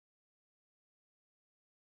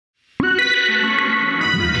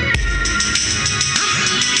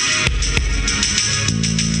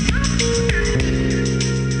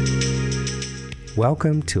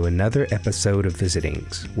Welcome to another episode of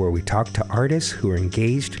Visitings, where we talk to artists who are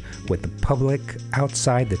engaged with the public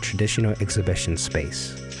outside the traditional exhibition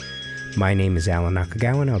space. My name is Alan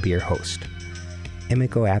Nakagawa, and I'll be your host.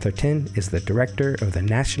 Emiko Atherton is the director of the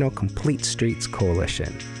National Complete Streets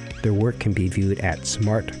Coalition. Their work can be viewed at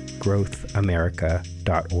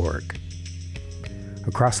smartgrowthamerica.org.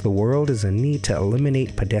 Across the world is a need to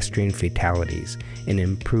eliminate pedestrian fatalities and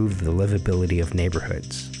improve the livability of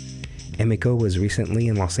neighborhoods. Emiko was recently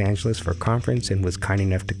in Los Angeles for a conference and was kind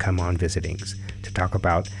enough to come on Visitings to talk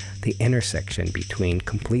about the intersection between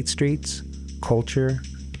complete streets, culture,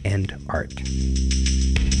 and art.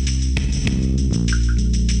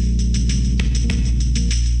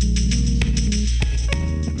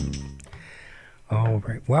 All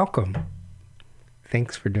right, welcome.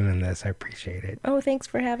 Thanks for doing this. I appreciate it. Oh, thanks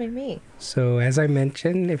for having me. So, as I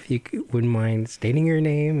mentioned, if you wouldn't mind stating your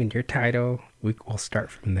name and your title, we'll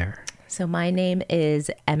start from there. So my name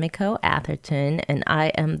is Emiko Atherton, and I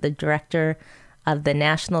am the director of the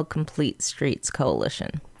National Complete Streets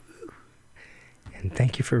Coalition. And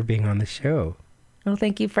thank you for being on the show. Well,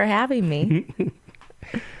 thank you for having me.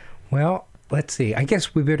 Well, let's see. I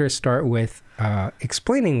guess we better start with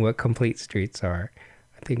explaining what complete streets are.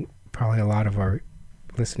 I think probably a lot of our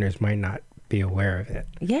listeners might not be aware of it.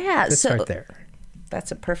 Yeah. Let's start there.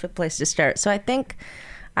 That's a perfect place to start. So I think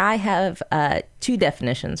I have two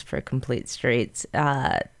definitions for complete streets.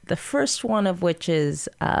 The first one of which is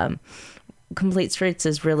complete streets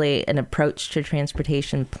is really an approach to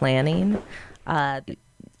transportation planning,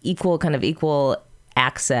 equal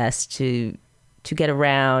access to get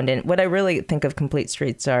around. And what I really think of complete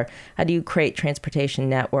streets are, how do you create transportation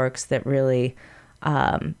networks that really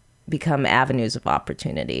become avenues of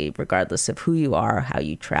opportunity, regardless of who you are, how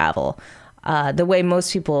you travel. The way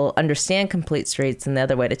most people understand complete streets, and the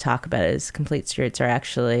other way to talk about it is complete streets are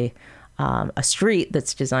actually a street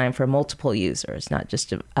that's designed for multiple users, not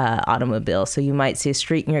just an automobile. So you might see a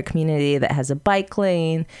street in your community that has a bike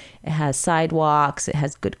lane, it has sidewalks, it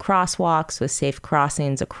has good crosswalks with safe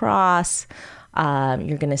crossings across.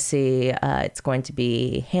 You're going to see it's going to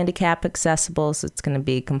be handicap accessible, so it's going to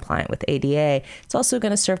be compliant with ADA. It's also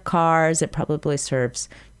going to serve cars. It probably serves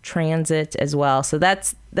transit as well. So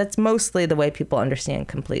that's mostly the way people understand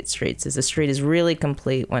complete streets, is a street is really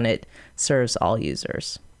complete when it serves all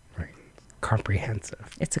users. Right.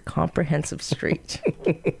 Comprehensive. It's a comprehensive street.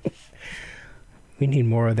 We need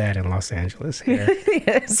more of that in Los Angeles here.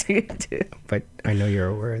 Yes, you do. But I know you're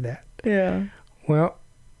aware of that. Yeah. Well,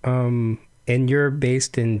 and you're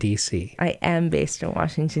based in D.C. I am based in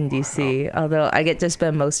Washington, D.C., although I get to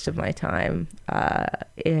spend most of my time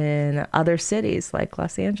in other cities like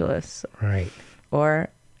Los Angeles. Right. Or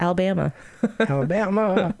Alabama.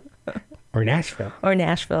 Alabama. Or Nashville. Or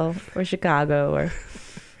Nashville. Or Chicago. Or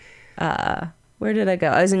where did I go?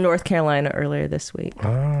 I was in North Carolina earlier this week.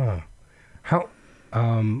 Ah.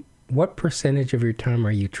 What percentage of your time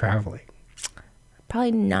are you traveling?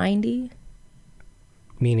 Probably 90.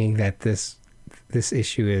 Meaning that this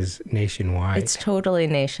issue is nationwide. It's totally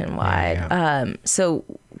nationwide. Yeah. So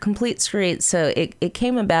complete streets. So it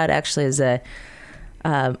came about actually as a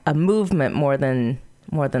movement more than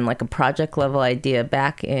like a project level idea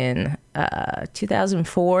back in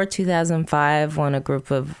 2004, 2005, when a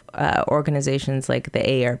group of organizations like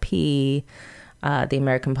the ARP, the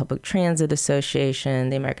American Public Transit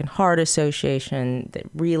Association, the American Heart Association, the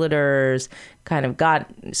realtors kind of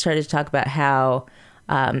started to talk about how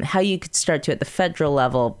you could start to, at the federal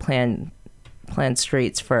level, plan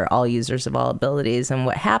streets for all users of all abilities. And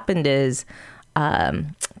what happened is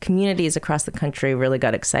communities across the country really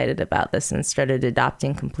got excited about this and started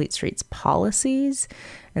adopting complete streets policies.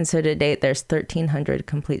 And so to date, there's 1,300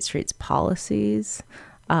 complete streets policies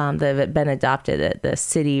that have been adopted at the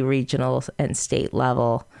city, regional, and state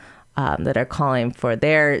level that are calling for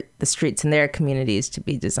the streets in their communities to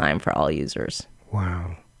be designed for all users.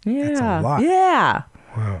 Wow. Yeah. That's a lot. Yeah.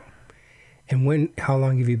 Wow. And how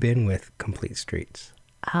long have you been with Complete Streets?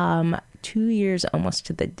 2 years almost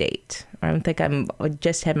to the date. I think I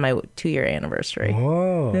just had my 2-year anniversary.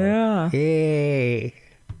 Whoa. Yeah. Yay.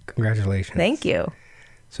 Congratulations. Thank you.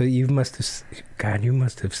 So you must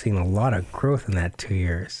have seen a lot of growth in that 2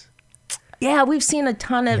 years. Yeah, we've seen a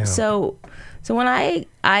ton of, Yeah. So when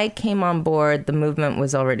I came on board, the movement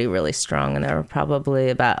was already really strong, and there were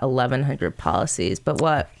probably about 1,100 policies. But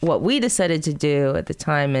what we decided to do at the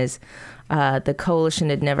time is the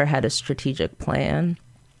coalition had never had a strategic plan.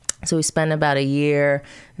 So we spent about a year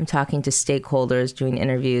talking to stakeholders, doing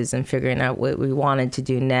interviews, and figuring out what we wanted to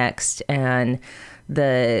do next. And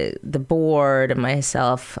the board and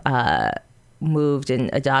myself moved and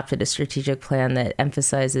adopted a strategic plan that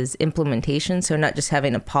emphasizes implementation. So not just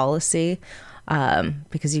having a policy,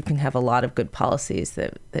 because you can have a lot of good policies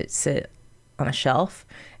that sit on a shelf,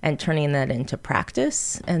 and turning that into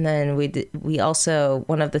practice. And then we also,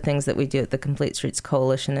 one of the things that we do at the Complete Streets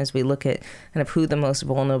Coalition is we look at kind of who the most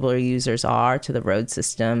vulnerable users are to the road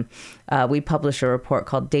system. We publish a report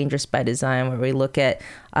called Dangerous by Design, where we look at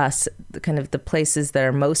kind of the places that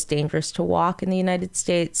are most dangerous to walk in the United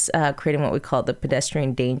States, creating what we call the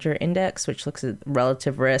Pedestrian Danger Index, which looks at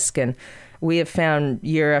relative risk. And we have found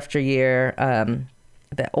year after year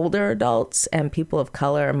that older adults and people of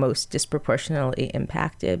color are most disproportionately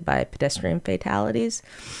impacted by pedestrian fatalities.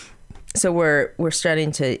 So we're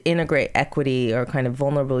starting to integrate equity or kind of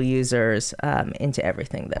vulnerable users into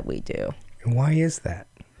everything that we do. And why is that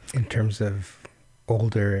in terms of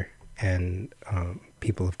older and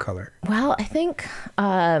people of color? Well, I think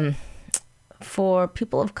for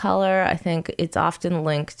people of color, I think it's often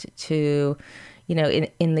linked to, you know,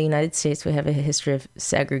 in the United States, we have a history of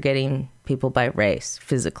segregating people by race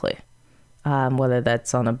physically, whether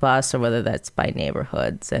that's on a bus or whether that's by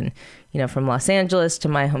neighborhoods. And, you know, from Los Angeles to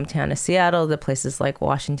my hometown of Seattle, the places like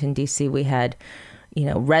Washington, D.C., we had, you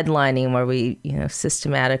know, redlining where we, you know,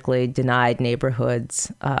 systematically denied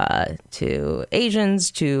neighborhoods to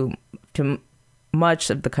Asians, to much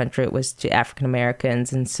of the country, it was to African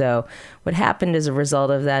Americans. And so what happened as a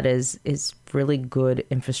result of that is really good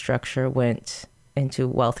infrastructure went into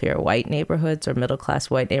wealthier white neighborhoods or middle-class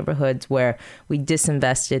white neighborhoods where we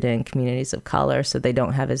disinvested in communities of color, so they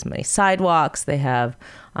don't have as many sidewalks. They have,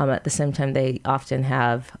 at the same time, they often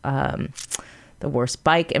have the worst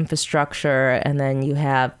bike infrastructure. And then you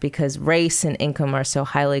have, because race and income are so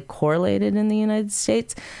highly correlated in the United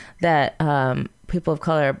States, that people of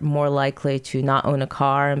color are more likely to not own a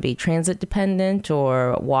car and be transit dependent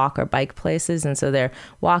or walk or bike places. And so they're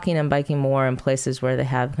walking and biking more in places where they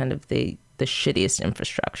have kind of the shittiest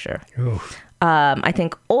infrastructure. I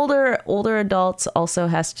think older adults also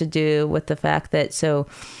has to do with the fact that, so,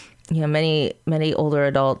 you know, many older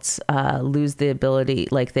adults lose the ability,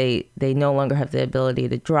 like they no longer have the ability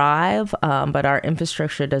to drive, but our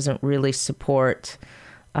infrastructure doesn't really support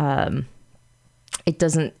it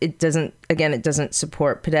doesn't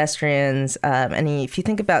support pedestrians. And if you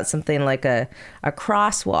think about something like a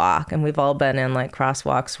crosswalk, and we've all been in like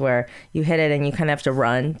crosswalks where you hit it and you kind of have to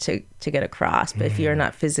run to get across. But if you're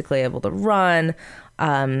not physically able to run,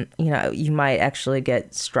 you know, you might actually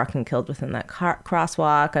get struck and killed within that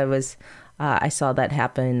crosswalk. I saw that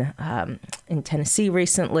happen in Tennessee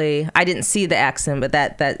recently. I didn't see the accident, but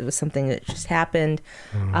that was something that just happened.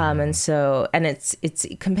 And it's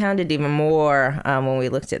compounded even more when we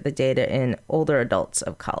looked at the data in older adults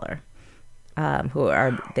of color, who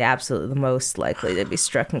are absolutely the most likely to be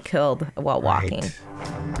struck and killed while walking.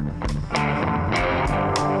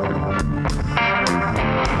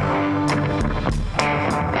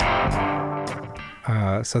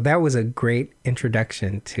 So that was a great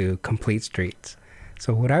introduction to Complete Streets.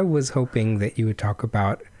 So what I was hoping that you would talk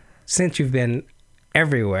about, since you've been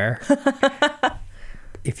everywhere,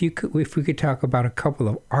 if we could talk about a couple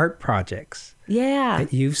of art projects that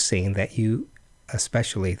you've seen that you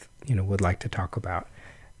especially, you know, would like to talk about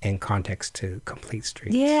in context to Complete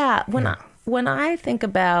Streets. Yeah. When I think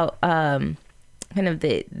about kind of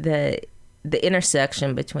the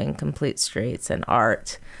intersection between Complete Streets and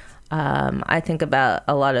art, I think about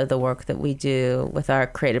a lot of the work that we do with our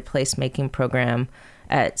creative placemaking program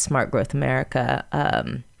at Smart Growth America.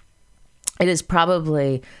 It is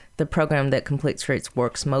probably the program that Complete Streets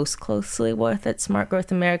works most closely with at Smart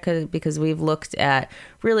Growth America, because we've looked at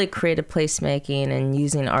really creative placemaking and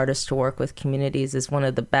using artists to work with communities as one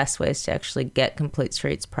of the best ways to actually get Complete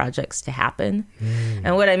Streets projects to happen.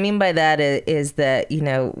 And what I mean by that is that, you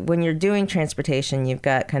know, when you're doing transportation, you've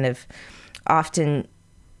got kind of often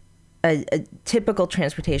a typical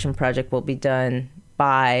transportation project will be done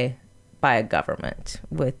by a government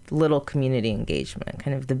with little community engagement,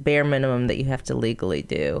 kind of the bare minimum that you have to legally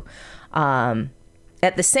do.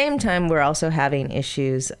 At the same time, we're also having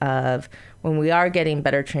issues of when we are getting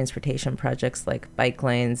better transportation projects like bike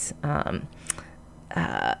lanes,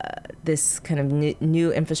 this kind of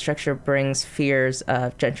new infrastructure brings fears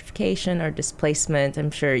of gentrification or displacement. I'm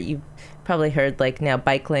sure you've probably heard, like, now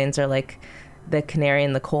bike lanes are like the canary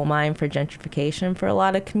in the coal mine for gentrification for a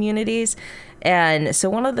lot of communities. And so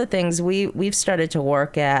one of the things we've started to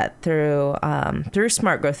work at through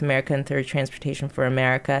Smart Growth America and through Transportation for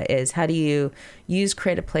America is, how do you use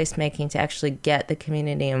creative placemaking to actually get the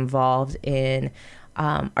community involved in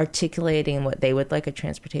articulating what they would like a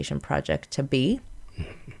transportation project to be.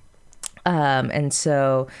 And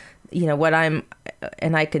so you know,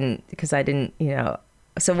 and I can, because I didn't, you know,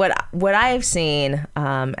 so what I've seen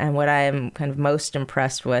and what I am kind of most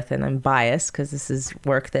impressed with, and I'm biased because this is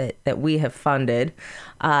work that we have funded,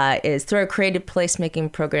 is through our creative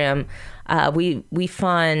placemaking program. We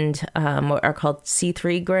fund what are called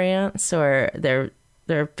C3 grants, or they're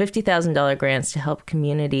 $50,000 grants to help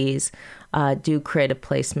communities do creative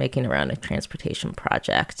placemaking around a transportation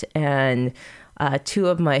project. And two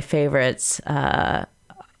of my favorites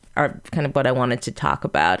are kind of what I wanted to talk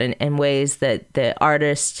about, and ways that the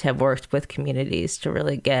artists have worked with communities to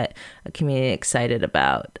really get a community excited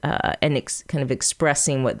about and kind of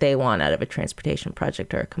expressing what they want out of a transportation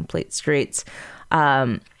project or a complete streets.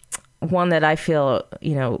 One that I feel,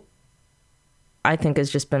 you know, I think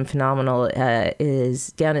has just been phenomenal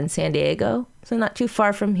is down in San Diego, so not too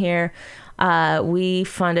far from here. We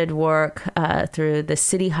funded work through the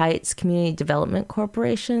City Heights Community Development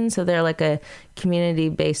Corporation. So they're like a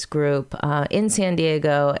community-based group in San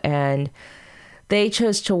Diego, and they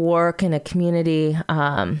chose to work in a community.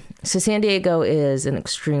 So San Diego is an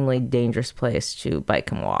extremely dangerous place to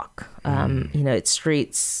bike and walk. You know, its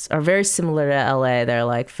streets are very similar to LA. They're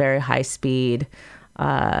like very high speed.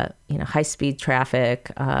 You know, high speed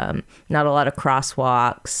traffic, not a lot of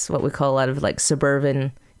crosswalks, what we call a lot of like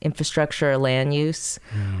suburban infrastructure, land use.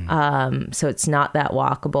 So it's not that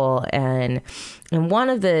walkable. And in one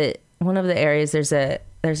of the areas, there's a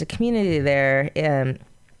community there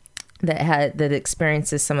that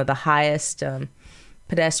experiences some of the highest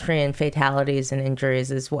pedestrian fatalities and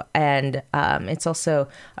injuries as well. And it's also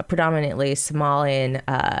a predominantly Somali and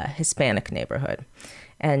Hispanic neighborhood.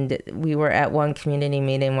 And we were at one community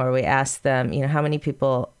meeting where we asked them, you know, how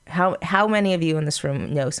many of you in this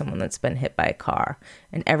room know someone that's been hit by a car?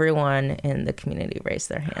 And everyone in the community raised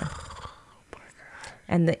their hand. Oh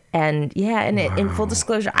my God. In full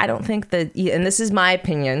disclosure, I don't think that, and this is my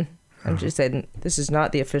opinion, I'm just saying this is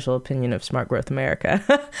not the official opinion of Smart Growth America,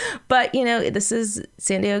 but you know,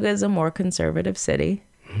 San Diego is a more conservative city.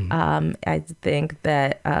 I think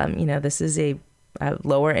that you know, this is a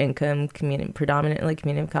lower income community, predominantly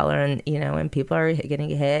community of color, and you know, and people are getting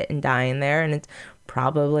hit and dying there, and it's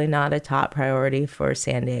probably not a top priority for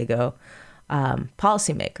San Diego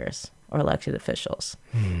policymakers or elected officials,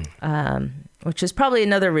 which is probably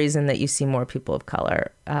another reason that you see more people of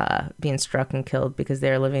color being struck and killed, because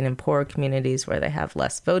they're living in poor communities where they have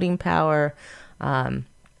less voting power.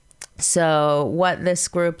 So what this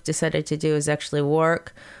group decided to do is actually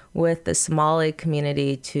work with the Somali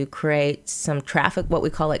community to create some what we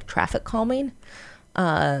call like traffic calming.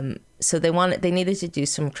 So they needed to do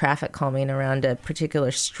some traffic calming around a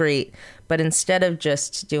particular street, but instead of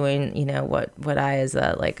just doing, you know, what I as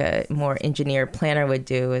a more engineer planner would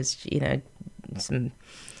do is, you know,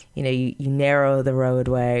 you narrow the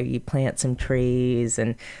roadway, you plant some trees,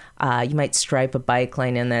 and you might stripe a bike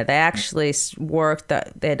lane in there. They actually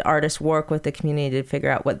they had artists work with the community to figure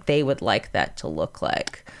out what they would like that to look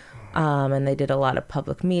like. And they did a lot of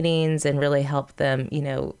public meetings and really helped them, you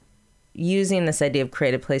know, using this idea of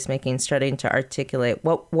creative placemaking, starting to articulate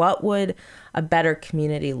what would a better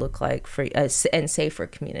community look like for and safer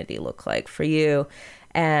community look like for you.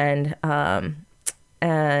 And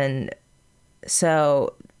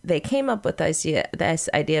so they came up with this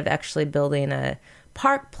idea of actually building a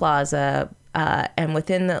park plaza and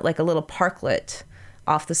within like a little parklet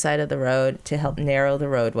off the side of the road to help narrow the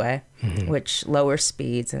roadway, which lowers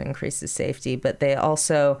speeds and increases safety. But they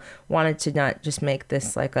also wanted to not just make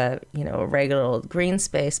this like a regular green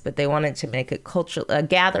space, but they wanted to make it a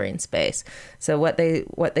gathering space. So what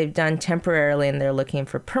they've done temporarily, and they're looking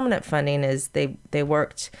for permanent funding, is they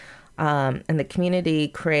worked and the community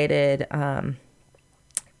created.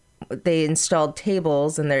 They installed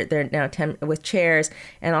tables, and they're now with chairs,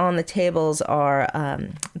 and on the tables are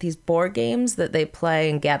these board games that they play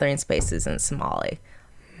in gathering spaces in Somali.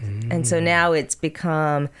 And so now it's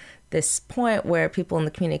become this point where people in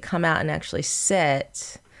the community come out and actually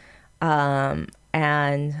sit and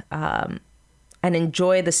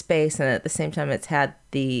enjoy the space, and at the same time it's had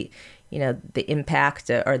the impact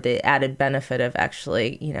or the added benefit of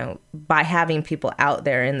actually, by having people out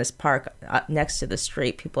there in this park next to the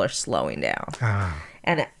street, people are slowing down.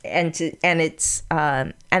 And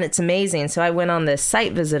it's amazing. So I went on this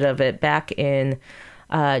site visit of it back in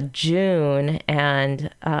June,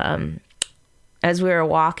 and as we were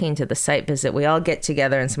walking to the site visit, we all get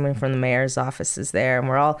together, and someone from the mayor's office is there, and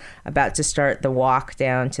we're all about to start the walk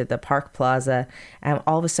down to the park plaza, and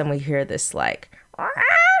all of a sudden we hear this like,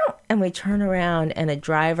 and we turn around, and a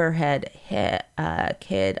driver had hit a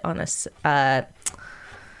kid on a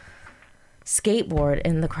skateboard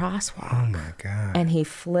in the crosswalk. Oh my God. And he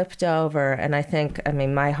flipped over, and I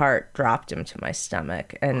mean, my heart dropped into my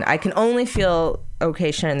stomach. And I can only feel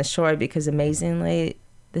okay sharing the story because amazingly,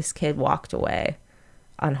 this kid walked away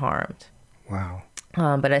unharmed. Wow.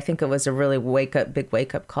 But I think it was a really big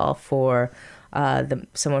wake up call for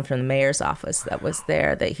someone from the mayor's office that was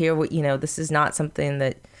there, that here, this is not something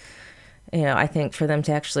that, I think for them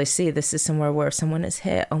to actually see, this is somewhere where someone is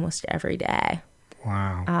hit almost every day.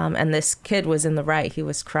 Wow. And this kid was in the right. He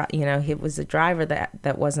was, he was a driver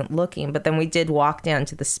that wasn't looking. But then we did walk down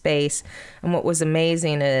to the space. And what was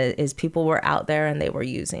amazing is people were out there and they were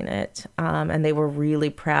using it. And they were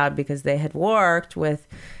really proud because they had worked with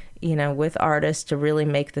artists to really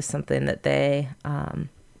make this something that they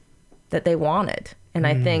wanted. And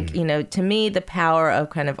I think, to me, the power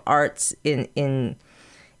of kind of arts in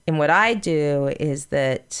what I do is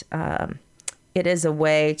that it is a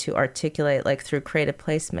way to articulate, like through creative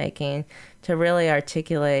placemaking, to really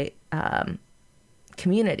articulate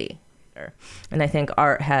community. And I think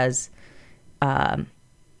art has a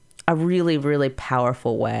really, really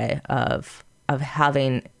powerful way of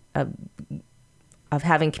having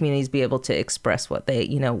communities be able to express what they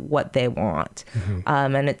want. Mm-hmm.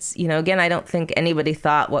 And it's, again, I don't think anybody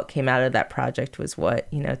thought what came out of that project was what,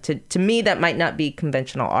 to me, that might not be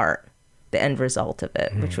conventional art, the end result of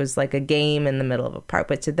it, which was like a game in the middle of a park.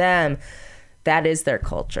 But to them, that is their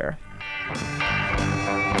culture.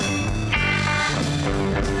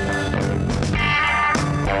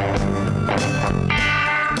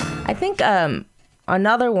 I think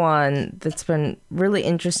another one that's been really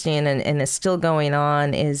interesting and is still going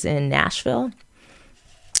on is in Nashville.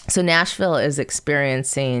 So Nashville is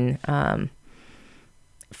experiencing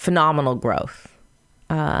phenomenal growth.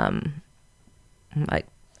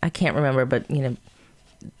 I can't remember, but,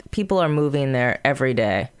 people are moving there every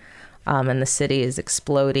day, and the city is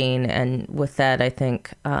exploding. And with that, I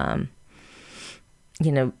think,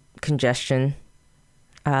 congestion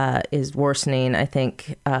is worsening. I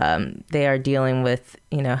think they are dealing with,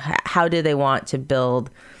 how do they want to build?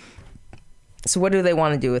 So what do they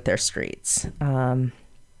want to do with their streets?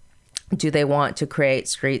 Do they want to create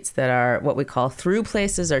streets that are what we call through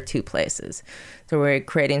places or to places? So we're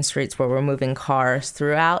creating streets where we're moving cars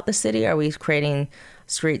throughout the city. Are we creating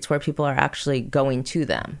streets where people are actually going to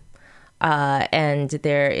them? And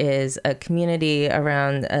there is a community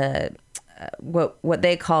around what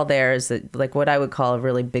they call there is like what I would call a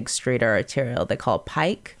really big street or arterial. They call it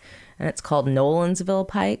Pike, and it's called Nolensville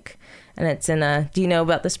Pike. And it's do you know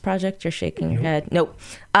about this project? You're shaking your head. Nope.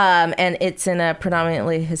 And it's in a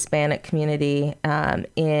predominantly Hispanic community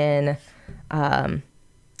in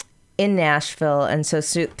Nashville. And so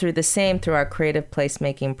through our creative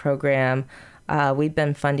placemaking program, we've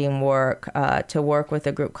been funding work to work with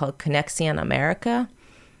a group called Conexión America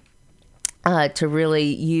to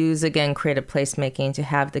really use, again, creative placemaking to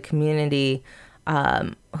have the community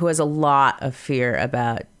who has a lot of fear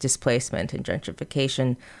about displacement and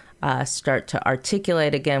gentrification start to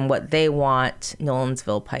articulate again what they want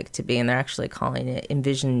Nolensville Pike to be, and they're actually calling it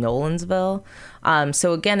Envision Nolensville.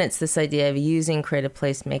 So again, it's this idea of using creative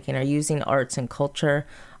placemaking or using arts and culture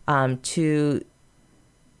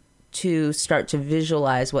to start to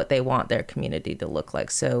visualize what they want their community to look like.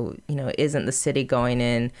 So, it isn't the city going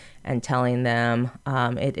in and telling them.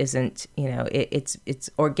 It isn't, it's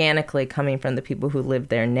organically coming from the people who live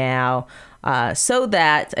there now, so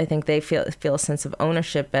that I think they feel a sense of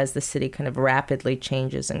ownership as the city kind of rapidly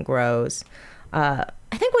changes and grows. I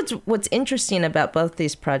think what's interesting about both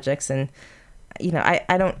these projects, and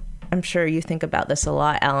I'm sure you think about this a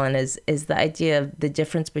lot, Alan, is the idea of the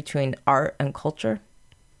difference between art and culture.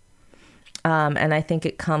 And I think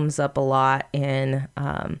it comes up a lot in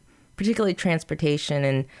particularly transportation.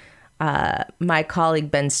 And my colleague,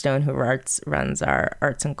 Ben Stone, who runs our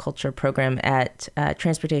arts and culture program at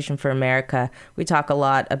Transportation for America, we talk a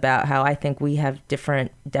lot about how I think we have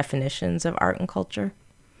different definitions of art and culture.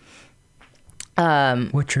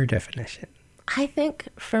 What's your definition? I think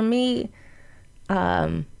for me,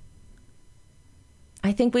 I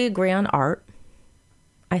think we agree on art.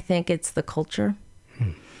 I think it's the culture.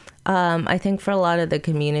 I think for a lot of the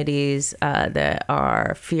communities that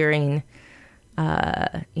are fearing,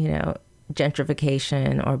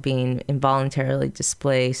 gentrification or being involuntarily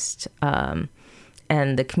displaced, and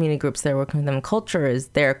the community groups that are working with them, culture is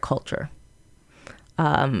their culture.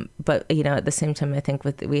 But, at the same time, I think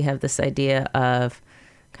we have this idea of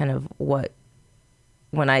kind of why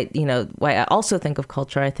I also think of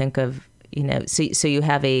culture, I think of, so you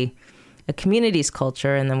have a community's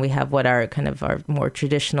culture, and then we have what are kind of our more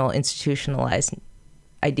traditional institutionalized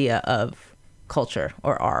idea of culture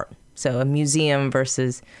or art. So a museum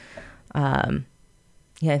versus I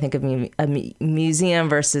think of a museum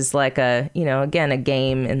versus like again, a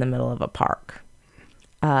game in the middle of a park.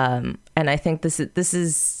 And I think this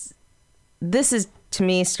is to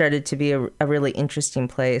me started to be a really interesting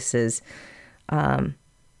place is, as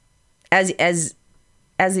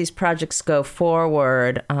these projects go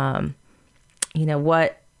forward,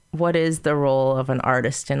 what is the role of an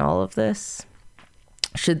artist in all of this?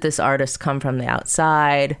 Should this artist come from the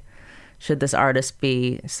outside? Should this artist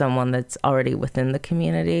be someone that's already within the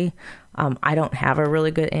community? I don't have a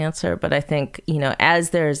really good answer, but I think,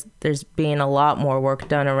 as there's been a lot more work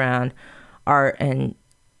done around art and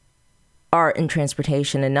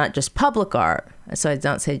transportation, and not just public art. So I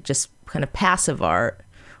don't say just kind of passive art,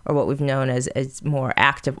 or what we've known as more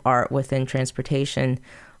active art within transportation.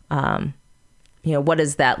 What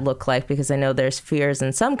does that look like? Because I know there's fears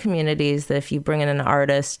in some communities that if you bring in an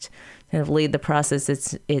artist kind of lead the process,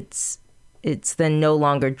 it's then no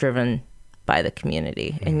longer driven by the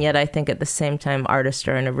community. Mm-hmm. And yet I think at the same time, artists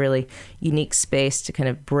are in a really unique space to kind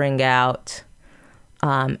of bring out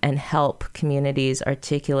and help communities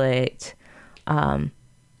articulate a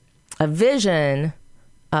vision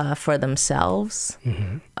for themselves.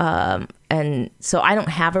 Mm-hmm. And so I don't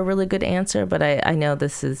have a really good answer, but I know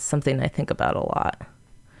this is something I think about a lot.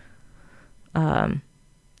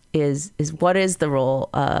 Is what is the role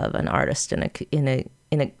of an artist in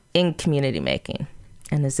community making?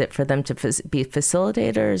 And is it for them to be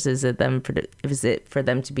facilitators? Is it for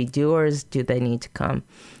them to be doers? Do they need to come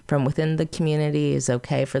from within the community? Is it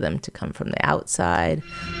okay for them to come from the outside?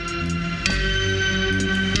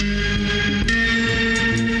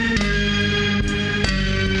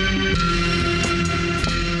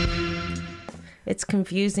 It's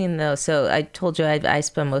confusing though. So I told you I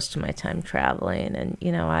spend most of my time traveling, and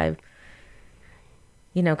I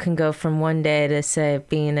can go from one day to say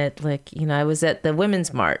being at I was at the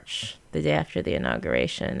Women's March the day after the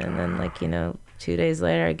inauguration, and then 2 days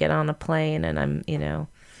later I get on a plane and I'm in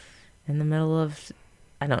the middle of,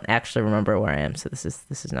 I don't actually remember where I am, so this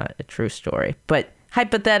is not a true story, but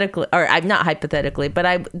hypothetically, or I'm not hypothetically, but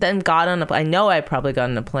I then got on I know I probably got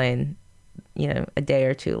on a plane a day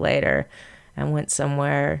or two later and went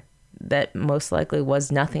somewhere that most likely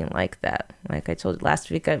was nothing like that. Like I told you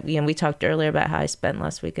last week, we talked earlier about how I spent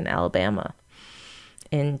last week in Alabama,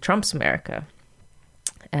 in Trump's America.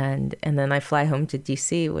 And then I fly home to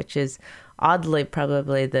DC, which is oddly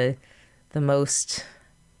probably the most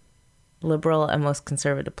liberal and most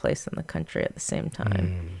conservative place in the country at the same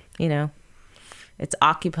time. It's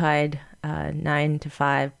occupied 9 to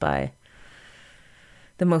 5 by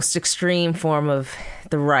the most extreme form of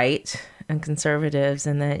the right and conservatives,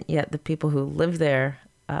 and then yet the people who live there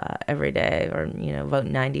every day or vote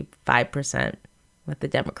 95% with the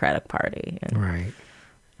Democratic Party. And, right.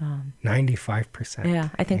 95%. Yeah,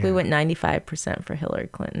 I think we went 95% for Hillary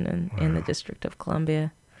Clinton in the District of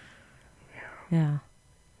Columbia. Yeah.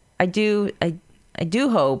 I do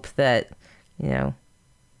hope that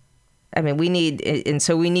we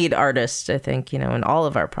need artists, I think, in all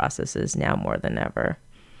of our processes now more than ever,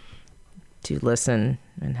 to listen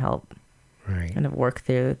and help. Right. Kind of work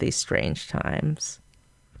through these strange times.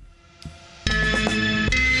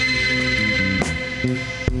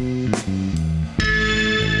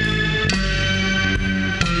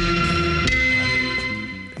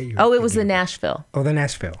 Oh, it was the Nashville. Oh, the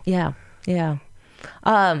Nashville. Yeah. So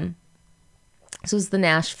it was the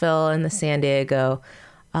Nashville and the San Diego.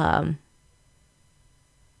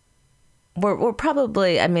 We're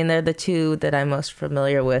probably, they're the two that I'm most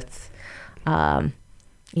familiar with. From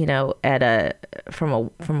a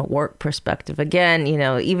work perspective. Again,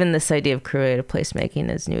 even this idea of creative placemaking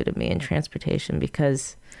is new to me in transportation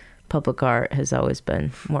because public art has always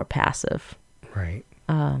been more passive. Right.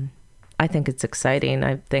 I think it's exciting.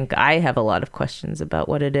 I think I have a lot of questions about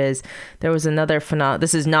what it is. There was another phenomenon.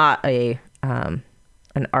 This is not an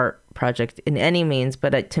art project in any means,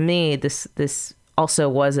 but to me, this also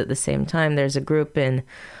was at the same time. There's a group in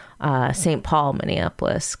St. Paul,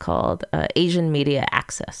 Minneapolis, called Asian Media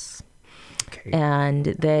Access. Okay. And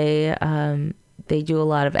they do a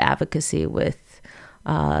lot of advocacy with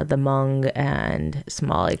the Hmong and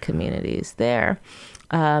Somali communities there.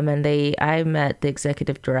 And I met the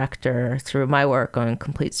executive director through my work on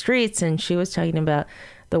Complete Streets, and she was talking about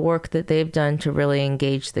the work that they've done to really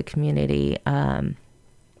engage the community on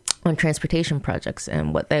transportation projects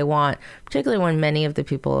and what they want, particularly when many of the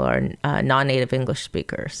people are non-native English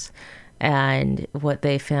speakers. And what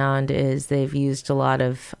they found is they've used a lot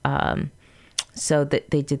of, so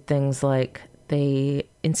that they did things like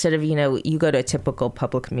instead of, you go to a typical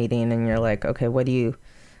public meeting and you're like, okay, what do you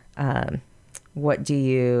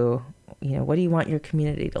what do you want your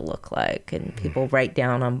community to look like? And people write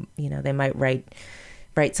down on, they might write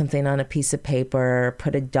something on a piece of paper,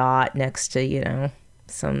 put a dot next to,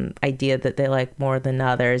 some idea that they like more than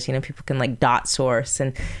others. People can like dot source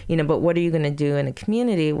and, but what are you going to do in a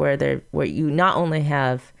community where you not only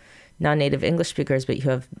have non-native English speakers, but you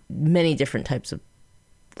have many different types of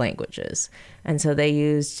languages. And so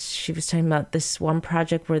she was talking about this one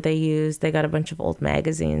project where they got a bunch of old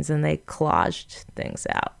magazines and they collaged things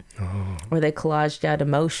out, or they collaged out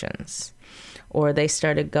emotions, or they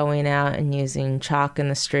started going out and using chalk in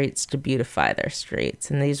the streets to beautify their streets.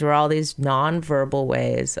 And these were all these nonverbal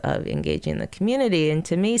ways of engaging the community. And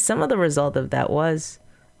to me, some of the result of that was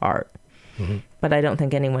art. Mm-hmm. But I don't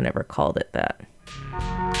think anyone ever called it that.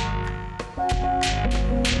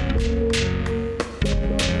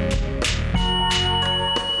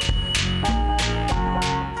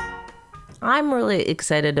 I'm really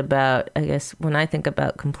excited about, I guess, when I think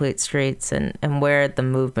about Complete Streets and where the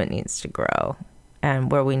movement needs to grow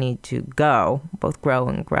and where we need to go, both grow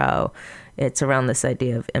and grow, it's around this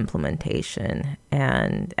idea of implementation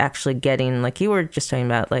and actually getting, like you were just talking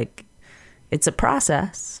about, like, it's a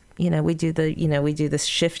process. We do this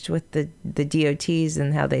shift with the DOTs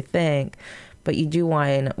and how they think, but you do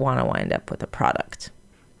want to wind up with a product.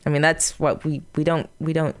 I mean, that's what we don't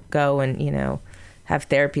go and, have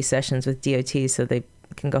therapy sessions with DOT so they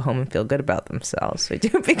can go home and feel good about themselves. We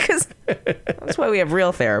do, because that's why we have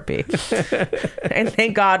real therapy. And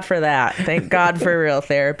thank God for that. Thank God for real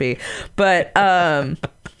therapy. But,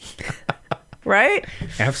 right?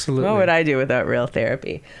 Absolutely. What would I do without real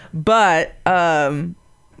therapy? But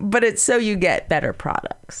it's so you get better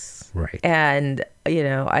products. Right. And,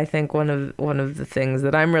 I think one of the things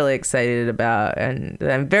that I'm really excited about and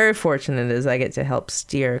that I'm very fortunate is I get to help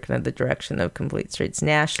steer kind of the direction of Complete Streets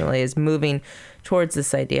nationally is moving towards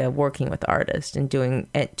this idea of working with artists and doing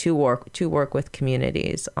it to work with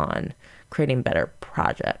communities on creating better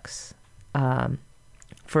projects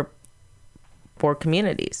for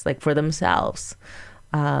communities, like for themselves.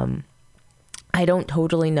 I don't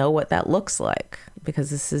totally know what that looks like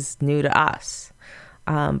because this is new to us.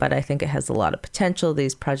 But I think it has a lot of potential.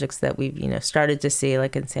 These projects that we've, started to see,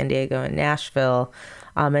 like in San Diego and Nashville,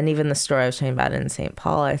 and even the story I was talking about in St.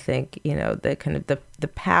 Paul, I think, the kind of the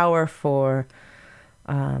power for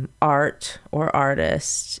art or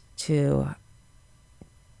artists to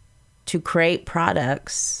create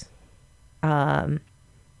products, whether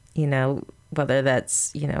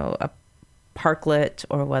that's, a parklet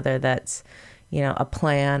or whether that's, a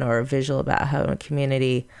plan or a visual about how a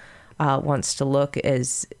community wants to look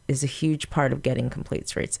is a huge part of getting Complete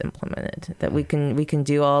Streets implemented. That we can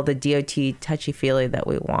do all the DOT touchy-feely that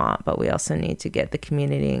we want, but we also need to get the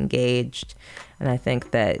community engaged. And I think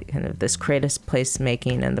that kind of this creative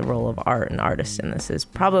placemaking and the role of art and artists in this is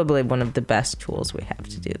probably one of the best tools we have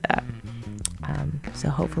to do that. So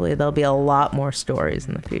hopefully there'll be a lot more stories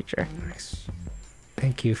in the future. Nice.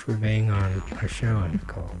 Thank you for being on our show,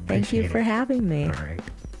 Nicole. Thank you for having me. All right.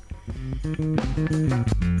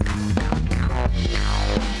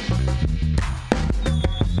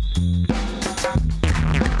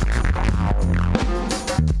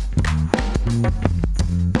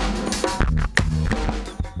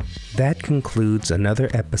 That concludes another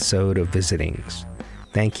episode of Visitings.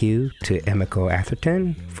 Thank you to Emiko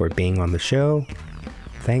Atherton for being on the show.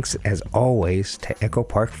 Thanks, as always, to Echo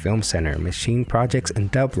Park Film Center, Machine Projects,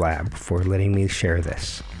 and Dub Lab for letting me share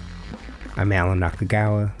this. I'm Alan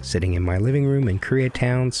Nakagawa, sitting in my living room in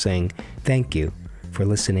Koreatown saying thank you for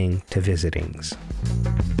listening to Visitings.